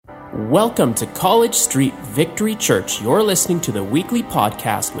Welcome to College Street Victory Church. You're listening to the weekly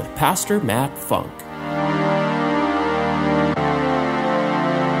podcast with Pastor Matt Funk.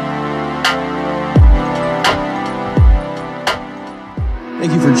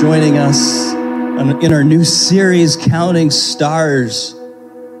 Thank you for joining us in our new series, Counting Stars.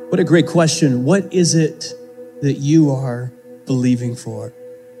 What a great question. What is it that you are believing for?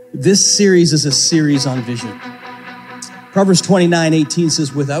 This series is a series on vision. Proverbs 29:18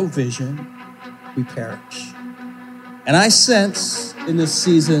 says, without vision, we perish. And I sense in this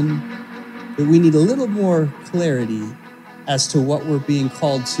season that we need a little more clarity as to what we're being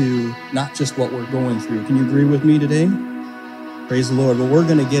called to, not just what we're going through. Can you agree with me today? Praise the Lord. Well, we're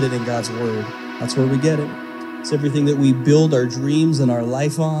going to get it in God's word. That's where we get it. It's everything that we build our dreams and our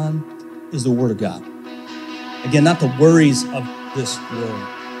life on is the word of God. Again, not the worries of this world.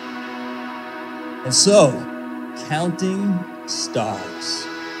 And so, counting stars.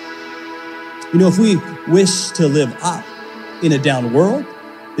 You know, if we wish to live up in a down world,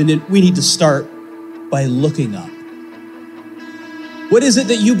 then we need to start by looking up. What is it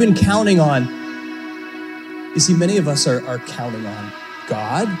that you've been counting on? You see, many of us are counting on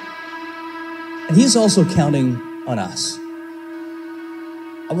God, and He's also counting on us.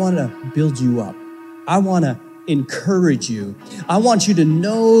 I want to build you up. I want to encourage you. I want you to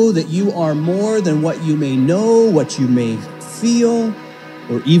know that you are more than what you may know, what you may feel,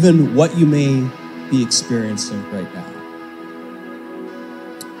 or even what you may be experiencing right now.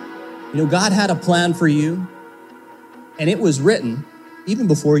 You know, God had a plan for you, and it was written even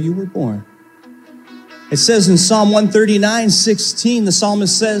before you were born. It says in Psalm 139:16, the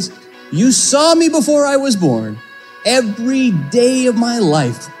psalmist says, "You saw me before I was born. Every day of my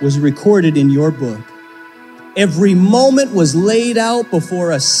life was recorded in your book. Every moment was laid out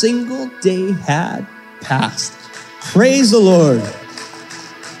before a single day had passed." Praise the Lord.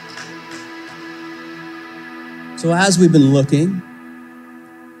 So as we've been looking,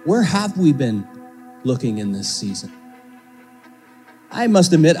 where have we been looking in this season? I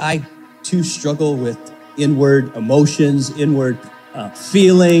must admit, I too struggle with inward emotions, inward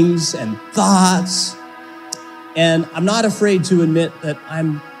feelings and thoughts. And I'm not afraid to admit that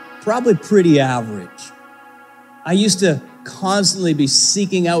I'm probably pretty average. I used to constantly be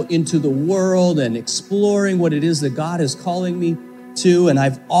seeking out into the world and exploring what it is that God is calling me to, and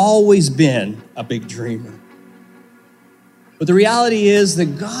I've always been a big dreamer. But the reality is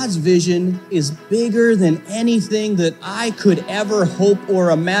that God's vision is bigger than anything that I could ever hope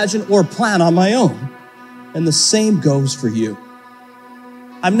or imagine or plan on my own. And the same goes for you.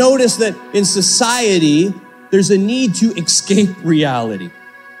 I've noticed that in society, there's a need to escape reality.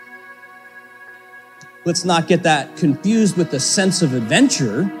 Let's not get that confused with the sense of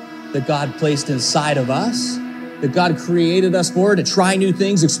adventure that God placed inside of us, that God created us for, to try new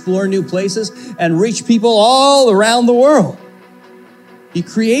things, explore new places, and reach people all around the world. He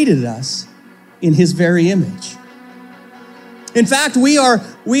created us in His very image. In fact, we are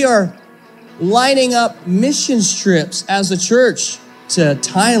lining up mission trips as a church to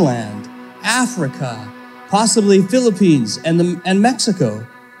Thailand, Africa, possibly Philippines, and Mexico.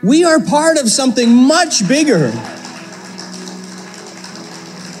 We are part of something much bigger.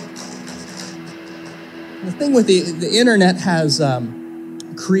 The thing with the internet has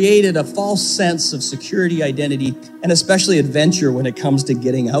created a false sense of security, identity, and especially adventure when it comes to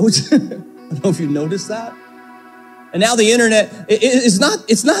getting out. I don't know if you noticed that. And now the internet it's not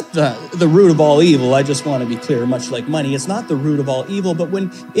the root of all evil. I just want to be clear, much like money. It's not the root of all evil, but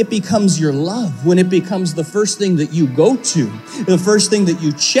when it becomes your love, when it becomes the first thing that you go to, the first thing that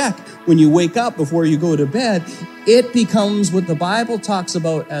you check when you wake up before you go to bed, it becomes what the Bible talks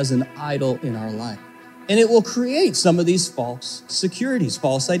about as an idol in our life. And it will create some of these false securities,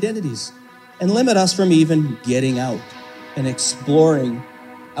 false identities, and limit us from even getting out and exploring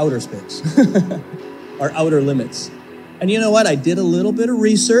outer space, our outer limits. And you know what? I did a little bit of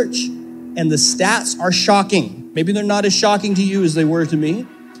research, and the stats are shocking. Maybe they're not as shocking to you as they were to me,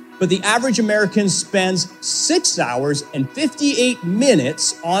 but the average American spends 6 hours and 58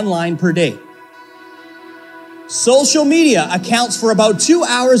 minutes online per day. Social media accounts for about 2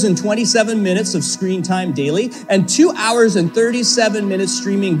 hours and 27 minutes of screen time daily, and 2 hours and 37 minutes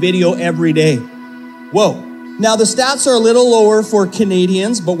streaming video every day. Whoa. Now, the stats are a little lower for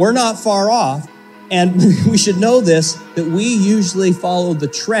Canadians, but we're not far off. And we should know this, that we usually follow the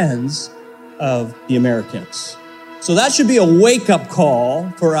trends of the Americans. So that should be a wake-up call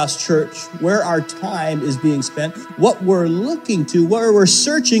for us, church, where our time is being spent, what we're looking to, where we're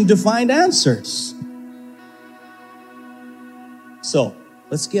searching to find answers. So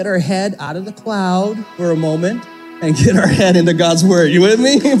let's get our head out of the cloud for a moment and get our head into God's word. You with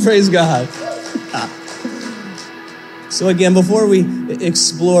me? Praise God. So again, before we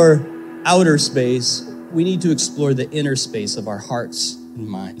explore outer space, we need to explore the inner space of our hearts and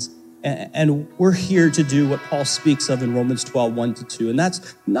minds. And we're here to do what Paul speaks of in Romans 12, 1-2. And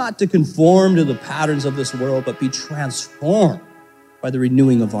that's not to conform to the patterns of this world, but be transformed by the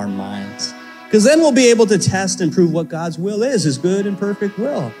renewing of our minds. Because then we'll be able to test and prove what God's will is, his good and perfect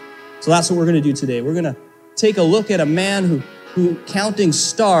will. So that's what we're going to do today. We're going to take a look at a man who counting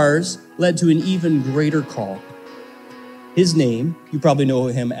stars led to an even greater call. His name, you probably know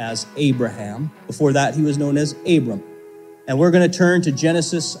him as Abraham. Before that, he was known as Abram. And we're going to turn to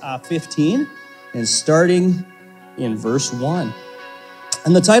Genesis 15 and starting in verse 1.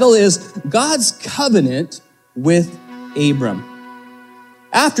 And the title is God's Covenant with Abram.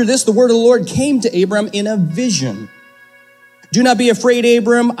 After this, the word of the Lord came to Abram in a vision. Do not be afraid,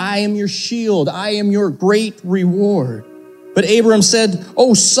 Abram. I am your shield. I am your great reward. But Abram said,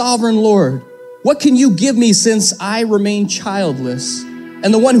 O sovereign Lord, what can you give me since I remain childless?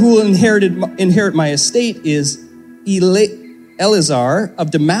 And the one who will inherit my estate is Eleazar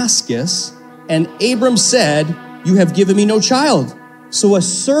of Damascus. And Abram said, you have given me no child, so a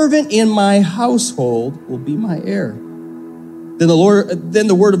servant in my household will be my heir. Then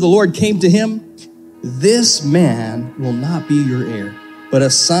the word of the Lord came to him, this man will not be your heir, but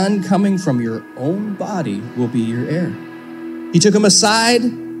a son coming from your own body will be your heir. He took him aside,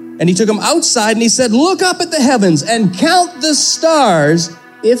 and he took him outside, and he said, look up at the heavens and count the stars,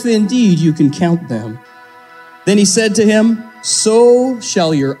 if indeed you can count them. Then he said to him, so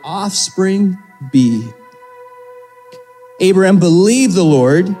shall your offspring be. Abraham believed the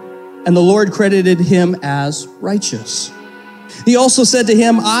Lord, and the Lord credited him as righteous. He also said to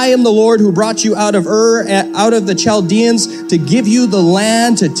him, I am the Lord who brought you out of Ur, out of the Chaldeans, to give you the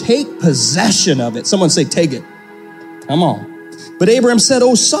land to take possession of it. Someone say, take it. Come on. But Abraham said,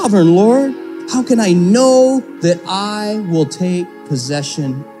 O sovereign Lord, how can I know that I will take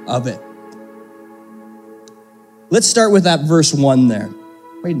possession of it? Let's start with that verse 1 there,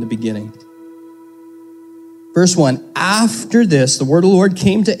 right in the beginning. Verse 1, after this, the word of the Lord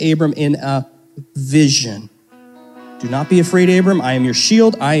came to Abram in a vision. Do not be afraid, Abram. I am your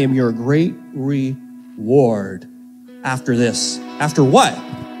shield. I am your great reward. After this. After what?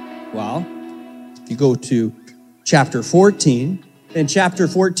 Well, if you go to chapter 14, in chapter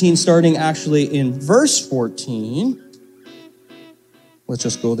 14, starting actually in verse 14, let's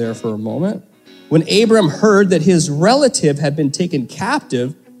just go there for a moment. When Abram heard that his relative had been taken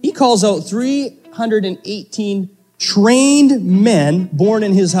captive, he calls out 318 trained men born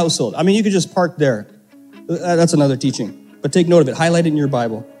in his household. I mean, you could just park there. That's another teaching, but take note of it. Highlight it in your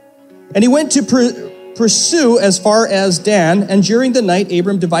Bible. And he went to pursue as far as Dan, and during the night,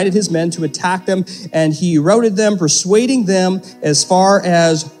 Abram divided his men to attack them, and he routed them, persuading them as far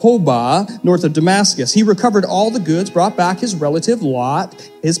as Hobah, north of Damascus. He recovered all the goods, brought back his relative Lot,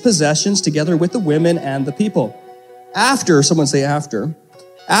 his possessions, together with the women and the people. After Abram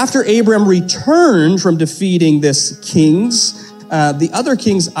returned from defeating the other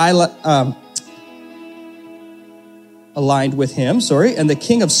kings aligned with him, and the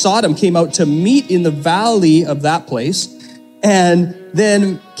king of Sodom came out to meet in the valley of that place. And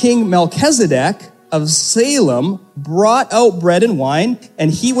then King Melchizedek of Salem brought out bread and wine,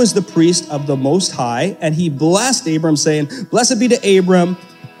 and he was the priest of the Most High, and he blessed Abram, saying, blessed be to Abram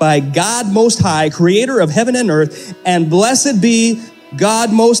by God Most High, creator of heaven and earth, and blessed be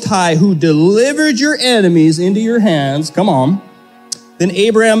God Most High, who delivered your enemies into your hands. Come on. Then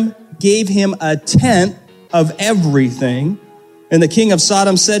Abram gave him a tenth of everything. And the king of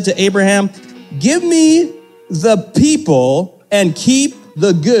Sodom said to Abraham, give me the people and keep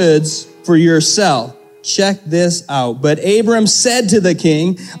the goods for yourself. Check this out. But Abram said to the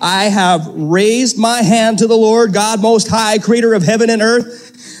king, I have raised my hand to the Lord, God Most High, creator of heaven and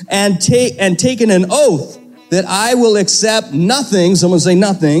earth, and taken an oath that I will accept nothing, someone say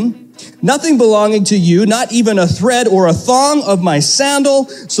nothing belonging to you, not even a thread or a thong of my sandal,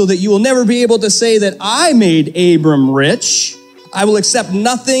 so that you will never be able to say that I made Abram rich. I will accept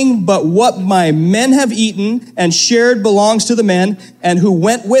nothing but what my men have eaten and shared belongs to the men and who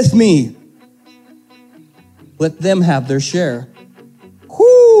went with me. Let them have their share.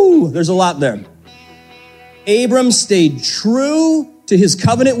 Whoo, there's a lot there. Abram stayed true to his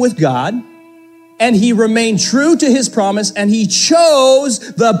covenant with God, and he remained true to his promise, and he chose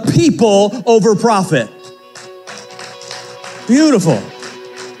the people over profit. Beautiful.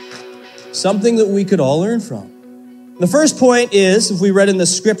 Something that we could all learn from. The first point is, if we read in the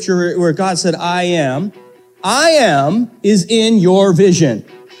scripture where God said, I am is in your vision.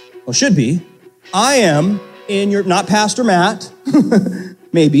 Well, should be. I am not Pastor Matt,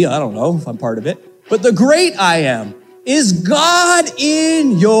 maybe, I don't know if I'm part of it, but the great I am. Is God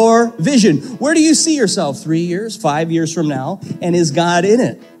in your vision? Where do you see yourself 3 years, 5 years from now? And is God in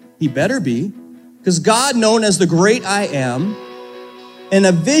it? He better be, because God, known as the great I am, and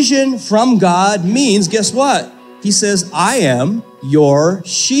a vision from God means, guess what? He says, I am your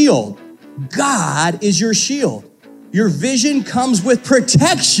shield. God is your shield. Your vision comes with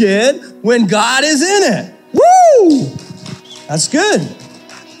protection when God is in it. Woo! That's good.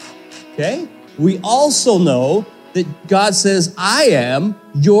 Okay? We also know that God says, I am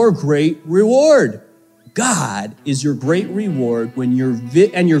your great reward. God is your great reward when your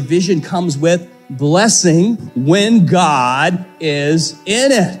vision comes with blessing when God is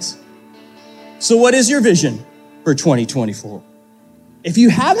in it. So what is your vision for 2024? If you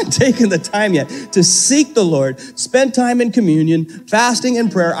haven't taken the time yet to seek the Lord, spend time in communion, fasting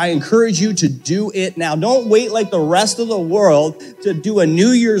and prayer, I encourage you to do it now. Don't wait like the rest of the world to do a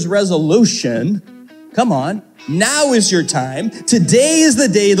New Year's resolution. Come on. Now is your time. Today is the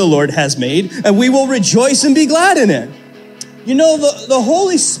day the Lord has made, and we will rejoice and be glad in it. You know, the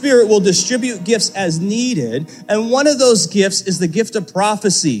Holy Spirit will distribute gifts as needed, and one of those gifts is the gift of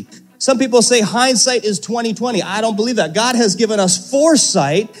prophecy. Some people say hindsight is 20/20. I don't believe that. God has given us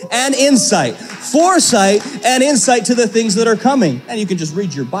foresight and insight. Foresight and insight to the things that are coming. And you can just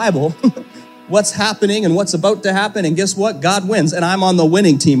read your Bible, what's happening and what's about to happen, and guess what? God wins, and I'm on the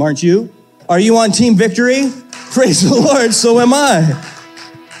winning team, aren't you? Are you on Team Victory? Praise the Lord, so am I.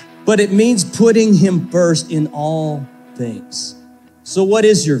 But it means putting him first in all things. So what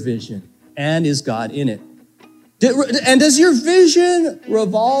is your vision? And is God in it? And does your vision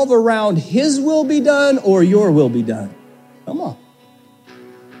revolve around his will be done or your will be done? Come on.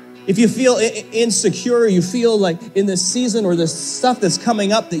 If you feel insecure, you feel like in this season or this stuff that's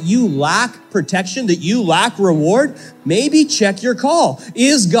coming up that you lack protection, that you lack reward, maybe check your call.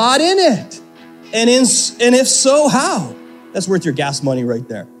 Is God in it? And if so, how? That's worth your gas money right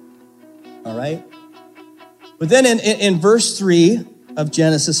there. All right? But then in verse 3 of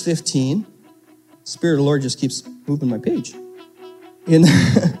Genesis 15, Spirit of the Lord just keeps moving my page.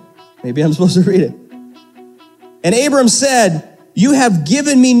 Maybe I'm supposed to read it. And Abram said, you have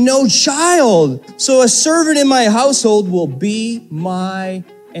given me no child, so a servant in my household will be my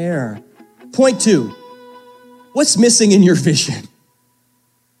heir. Point 2, what's missing in your vision?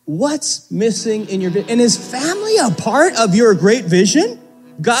 What's missing in your vision? And is family a part of your great vision?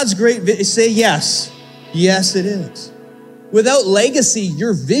 God's great vision. Say yes. Yes, it is. Without legacy,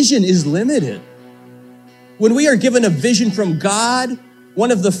 your vision is limited. When we are given a vision from God, one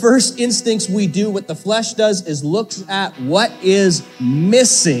of the first instincts we do, what the flesh does, is looks at what is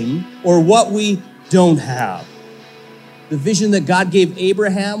missing or what we don't have. The vision that God gave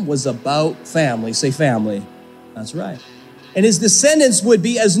Abraham was about family. Say family. That's right. And his descendants would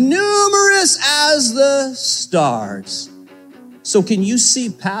be as numerous as the stars. So can you see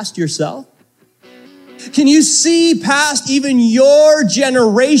past yourself? Can you see past even your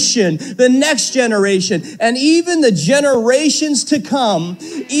generation, the next generation, and even the generations to come,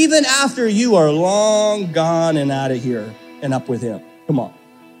 even after you are long gone and out of here and up with him? Come on.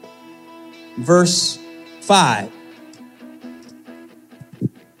 Verse 5.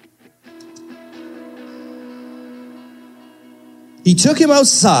 He took him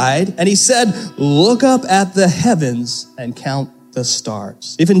outside and he said, look up at the heavens and count the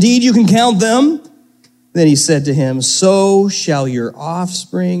stars. If indeed you can count them, then he said to him, so shall your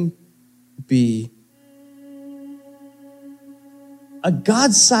offspring be. A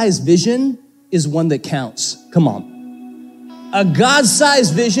God-sized vision is one that counts. Come on. A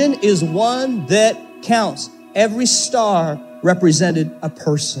God-sized vision is one that counts. Every star represented a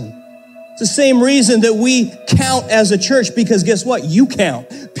person. It's the same reason that we count as a church, because guess what? You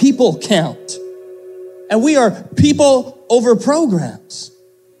count. People count. And we are people over programs.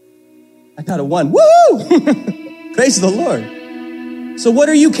 I got a 1. Woo! Praise the Lord. So what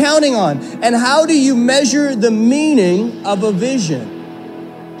are you counting on? And how do you measure the meaning of a vision?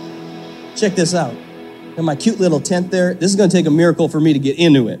 Check this out. In my cute little tent there, this is going to take a miracle for me to get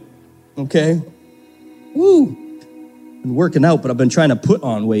into it. Okay? Woo! Been working out, but I've been trying to put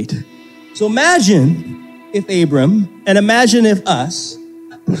on weight. So imagine if Abram, and imagine if us,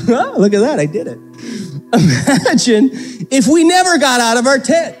 look at that, I did it. Imagine if we never got out of our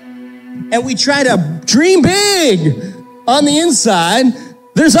tent and we try to dream big on the inside,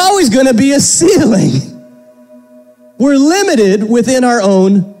 there's always going to be a ceiling. We're limited within our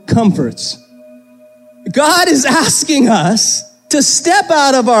own comforts. God is asking us to step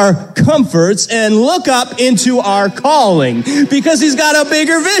out of our comforts and look up into our calling because he's got a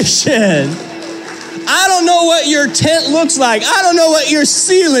bigger vision. I don't know what your tent looks like. I don't know what your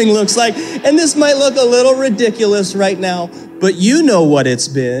ceiling looks like. And this might look a little ridiculous right now, but you know what it's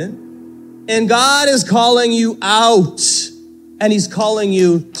been. And God is calling you out, and he's calling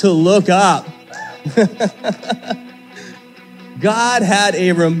you to look up. God had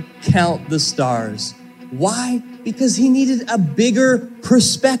Abram count the stars. Why? Because he needed a bigger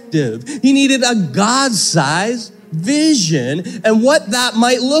perspective. He needed a God-sized vision and what that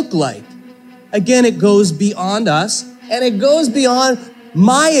might look like. Again, it goes beyond us, and it goes beyond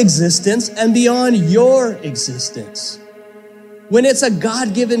my existence and beyond your existence. When it's a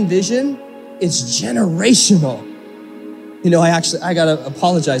God-given vision, it's generational. You know, I gotta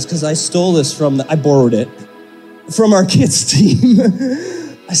apologize because I stole this I borrowed it from our kids team.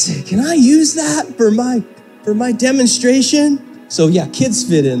 I said, can I use that for my demonstration? So yeah, kids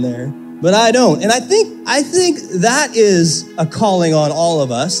fit in there, but I don't. And I think that is a calling on all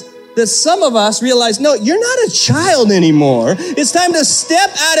of us, that some of us realize, no, you're not a child anymore. It's time to step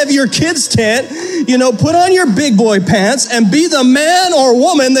out of your kids' tent, put on your big boy pants and be the man or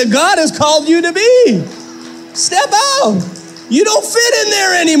woman that God has called you to be. Step out. You don't fit in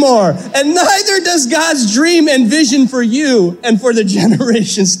there anymore. And neither does God's dream and vision for you and for the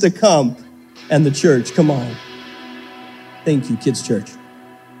generations to come. And the church, come on. Thank you, Kids Church.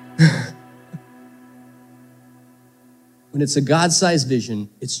 When it's a God-sized vision,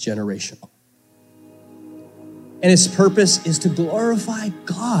 it's generational. And its purpose is to glorify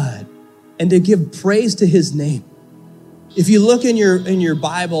God and to give praise to his name. If you look in your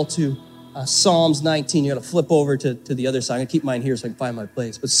Bible to Psalms 19, you got to flip over to the other side. I'm going to keep mine here so I can find my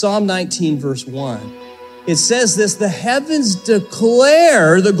place. But Psalm 19, verse 1, it says this: the heavens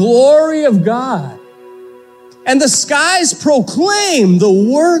declare the glory of God, and the skies proclaim the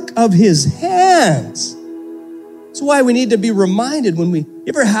work of his hands. That's why we need to be reminded when you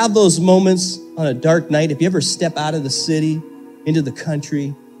ever have those moments on a dark night, if you ever step out of the city into the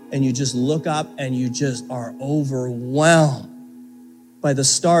country and you just look up and you just are overwhelmed by the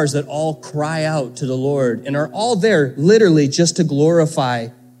stars that all cry out to the Lord and are all there literally just to glorify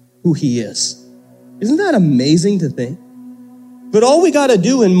who he is. Isn't that amazing to think? But all we got to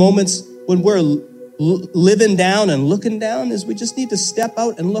do in moments when we're living down and looking down is we just need to step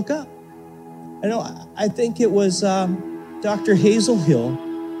out and look up. I think it was Dr. Hazel Hill,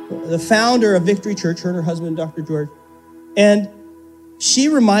 the founder of Victory Church, her and her husband, Dr. George, and she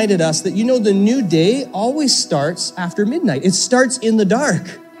reminded us that, the new day always starts after midnight. It starts in the dark.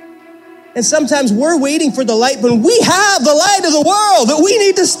 And sometimes we're waiting for the light, but we have the light of the world that we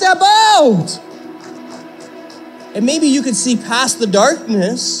need to step out. And maybe you could see past the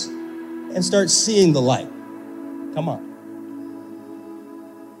darkness and start seeing the light. Come on.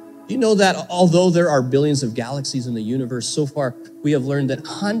 Do you know that although there are billions of galaxies in the universe, so far we have learned that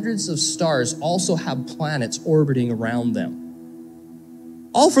hundreds of stars also have planets orbiting around them?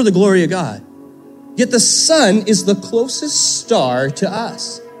 All for the glory of God. Yet the sun is the closest star to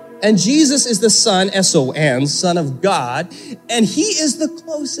us. And Jesus is the Son, S-O-N, Son of God, and he is the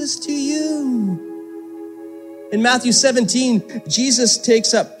closest to you. In Matthew 17, Jesus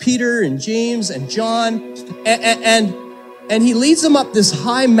takes up Peter and James and John, and he leads them up this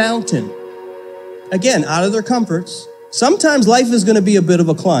high mountain. Again, out of their comforts. Sometimes life is going to be a bit of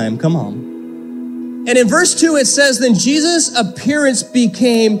a climb. Come on. And in verse 2, it says, then Jesus' appearance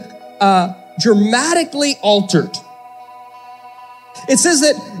became dramatically altered. It says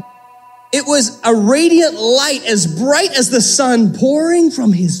that it was a radiant light as bright as the sun pouring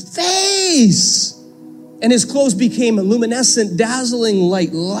from his face. And his clothes became a luminescent, dazzling like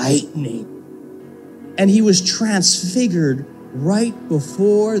lightning. And he was transfigured right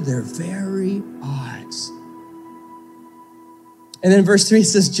before their very eyes. And then verse 3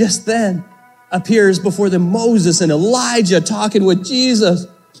 says, just then appears before them Moses and Elijah talking with Jesus.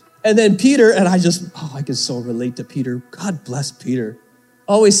 And then Peter, and I can so relate to Peter. God bless Peter.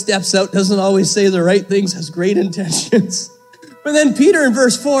 Always steps out, doesn't always say the right things, has great intentions. But then Peter in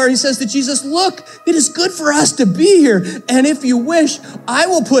verse 4, he says to Jesus, look, it is good for us to be here. And if you wish, I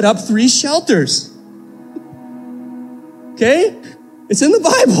will put up 3 shelters. Okay? It's in the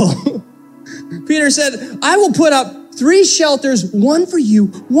Bible. Peter said, I will put up 3 shelters, one for you,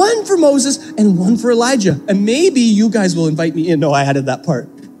 one for Moses, and one for Elijah. And maybe you guys will invite me in. No, I added that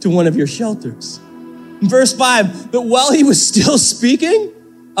part, to one of your shelters. In verse 5, but while he was still speaking,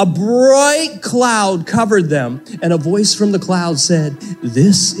 a bright cloud covered them, and a voice from the cloud said,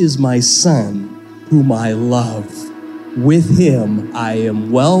 this is my son, whom I love. With him I am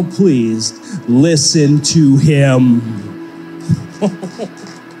well pleased. Listen to him.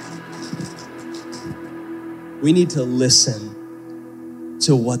 We need to listen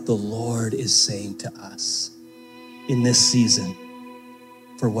to what the Lord is saying to us in this season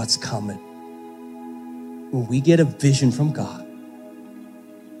for what's coming. When we get a vision from God,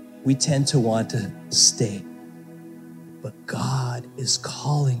 we tend to want to stay. But God is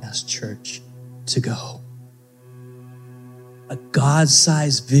calling us, church, to go. A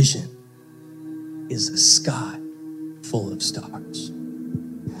God-sized vision is a sky full of stars.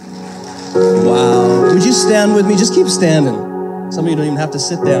 Wow. Would you stand with me? Just keep standing. Some of you don't even have to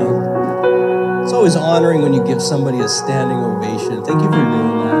sit down. It's always honoring when you give somebody a standing ovation. Thank you for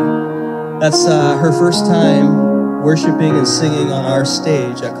doing that. That's her first time worshiping and singing on our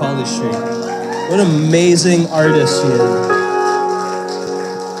stage at College Street. What an amazing artist she is.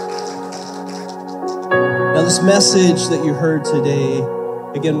 Now, this message that you heard today,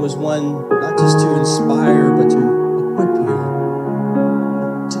 again, was one not just to inspire, but to equip you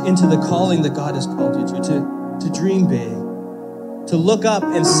into the calling that God has called you to dream big, to look up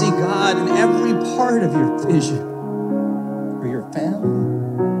and see God in every part of your vision, for your family,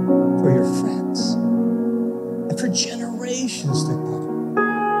 for your friends, and for generations to come.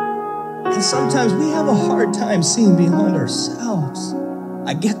 And sometimes we have a hard time seeing beyond ourselves.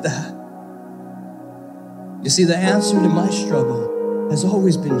 I get that. You see, the answer to my struggle has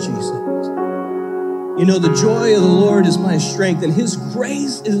always been Jesus. You know, the joy of the Lord is my strength, and His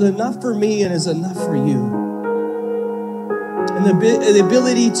grace is enough for me and is enough for you. And the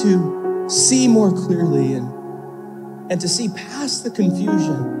ability to see more clearly and to see past the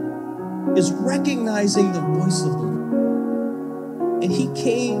confusion is recognizing the voice of the Lord. And He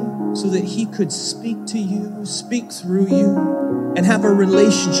came so that He could speak to you, speak through you, and have a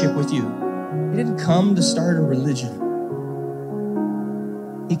relationship with you. He didn't come to start a religion.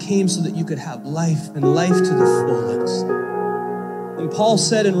 He came so that you could have life and life to the fullest. And Paul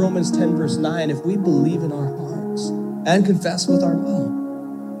said in Romans 10 verse 9, if we believe in our hearts and confess with our mouth,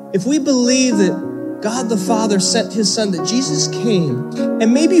 if we believe that God the Father sent His Son, that Jesus came,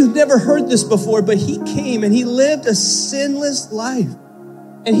 and maybe you've never heard this before, but He came and He lived a sinless life.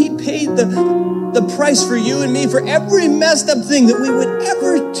 And He paid the price for you and me for every messed up thing that we would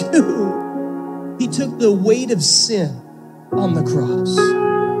ever do. He took the weight of sin on the cross.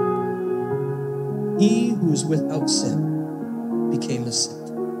 He who is without sin became the sin.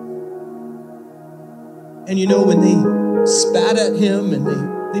 And you know, when they spat at Him and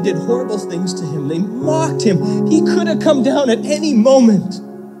they did horrible things to Him, they mocked Him, He could have come down at any moment,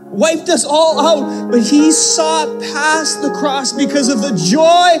 wiped us all out, but He saw past the cross because of the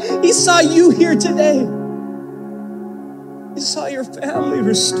joy. He saw you here today. He saw your family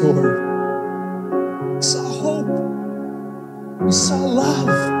restored. He saw hope. He saw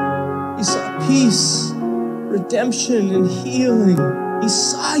love. He saw peace, redemption, and healing. He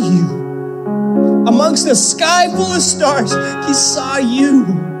saw you. Amongst a sky full of stars, He saw you.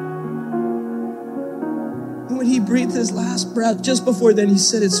 And when He breathed His last breath, just before then, He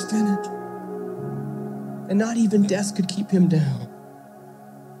said, it's finished. And not even death could keep Him down.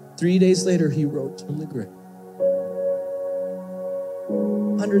 3 days later, He rose from the grave.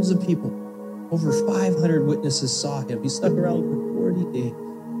 Hundreds of people, over 500 witnesses saw Him. He stuck around for 40 days.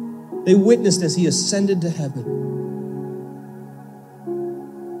 They witnessed as He ascended to heaven.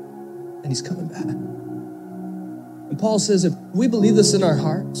 And He's coming back. And Paul says, if we believe this in our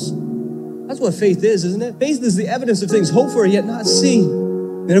hearts, that's what faith is, isn't it? Faith is the evidence of things hoped for, yet not seen.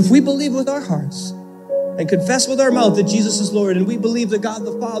 And if we believe with our hearts and confess with our mouth that Jesus is Lord, and we believe that God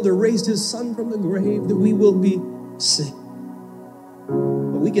the Father raised His Son from the grave, that we will be saved.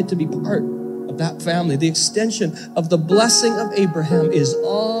 But we get to be part of that family. The extension of the blessing of Abraham is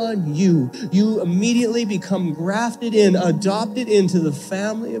on you. You immediately become grafted in, adopted into the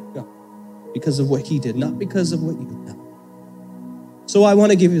family of God because of what He did, not because of what you've done. So I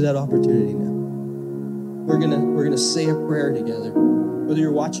want to give you that opportunity now. We're gonna say a prayer together. Whether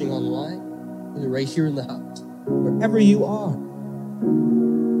you're watching online, whether right here in the house, wherever you are,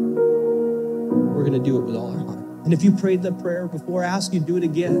 we're gonna do it with all our heart. And if you prayed that prayer before, I ask you to do it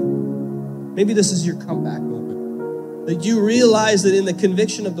again. Maybe this is your comeback moment. That you realize that in the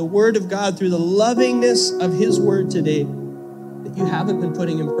conviction of the Word of God, through the lovingness of His Word today, that you haven't been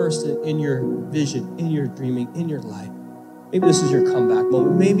putting Him first in your vision, in your dreaming, in your life. Maybe this is your comeback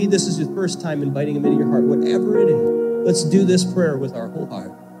moment. Maybe this is your first time inviting Him into your heart. Whatever it is, let's do this prayer with our whole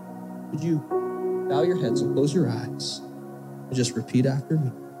heart. Would you bow your heads and close your eyes and just repeat after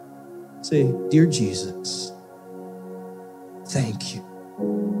me? Say, Dear Jesus, thank you.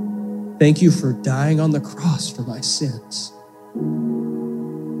 Thank you for dying on the cross for my sins.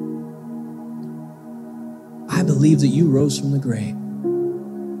 I believe that you rose from the grave.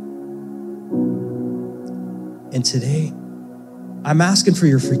 And today, I'm asking for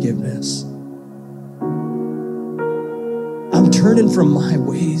your forgiveness. I'm turning from my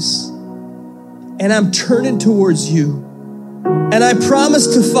ways and I'm turning towards you. And I promise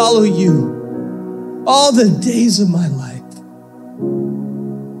to follow you all the days of my life.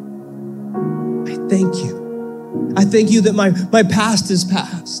 I thank you. I thank you that my past is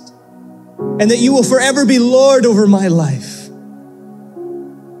past and that you will forever be Lord over my life.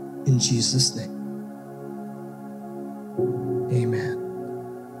 In Jesus' name, amen.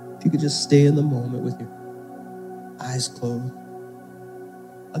 If you could just stay in the moment with your eyes closed.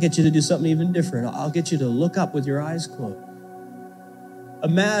 I'll get you to do something even different. I'll get you to look up with your eyes closed.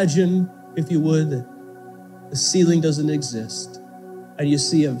 Imagine, if you would, that the ceiling doesn't exist and you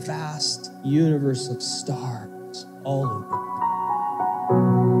see a vast universe of stars all over.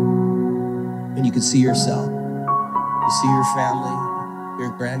 And you can see yourself. You see your family,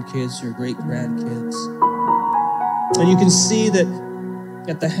 your grandkids, your great-grandkids. And you can see that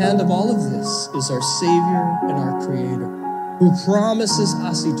at the hand of all of this is our Savior and our Creator, who promises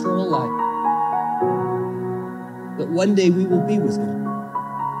us eternal life, that one day we will be with Him.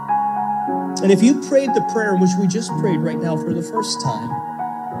 And if you prayed the prayer which we just prayed right now for the first time,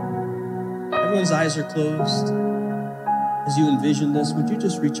 everyone's eyes are closed. As you envision this, would you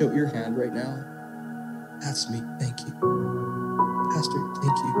just reach out your hand right now? That's me. Thank you. Pastor,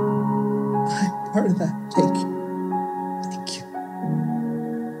 thank you. I'm part of that. Thank you.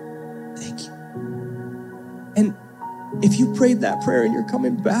 And if you prayed that prayer and you're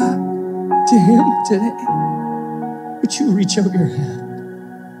coming back to Him today, would you reach out your hand?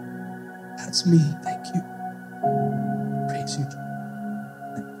 That's me. Thank you. Praise you.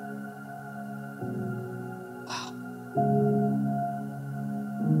 Wow.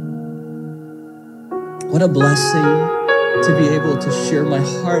 What a blessing to be able to share my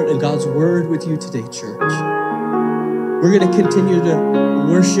heart and God's word with you today, church. We're going to continue to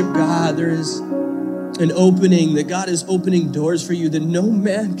worship God. There is an opening, that God is opening doors for you that no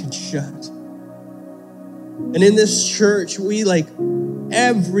man can shut. And in this church, we, like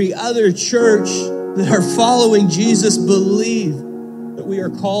every other church that are following Jesus, believe that we are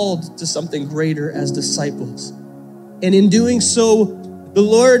called to something greater as disciples. And in doing so, the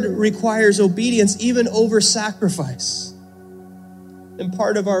Lord requires obedience even over sacrifice. And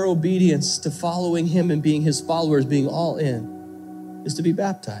part of our obedience to following Him and being His followers, being all in, is to be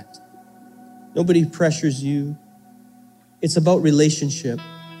baptized. Nobody pressures you. It's about relationship.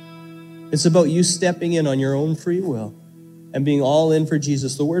 It's about you stepping in on your own free will and being all in for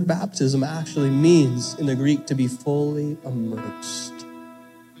Jesus. The word baptism actually means in the Greek to be fully immersed.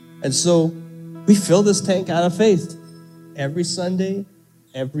 And so we fill this tank out of faith every Sunday,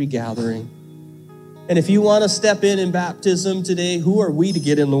 every gathering. And if you want to step in baptism today, who are we to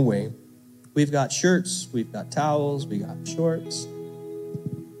get in the way? We've got shirts, we've got towels, we got shorts.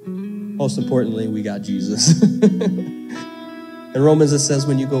 Most importantly, we got Jesus. In Romans, it says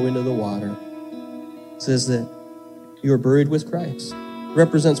when you go into the water, it says that you are buried with Christ. It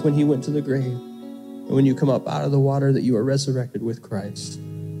represents when He went to the grave. And when you come up out of the water, that you are resurrected with Christ.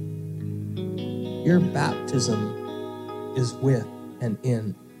 Your baptism is with and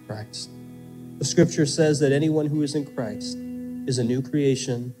in Christ. The scripture says that anyone who is in Christ is a new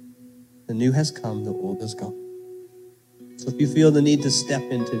creation. The new has come, the old is gone. So if you feel the need to step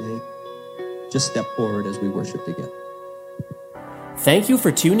in today, just step forward as we worship together. Thank you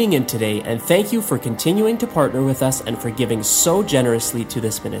for tuning in today, and thank you for continuing to partner with us and for giving so generously to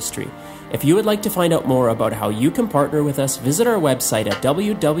this ministry. If you would like to find out more about how you can partner with us, visit our website at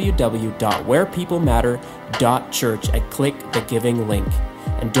www.wherepeoplematter.church and click the giving link.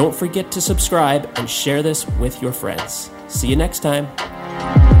 And don't forget to subscribe and share this with your friends. See you next time.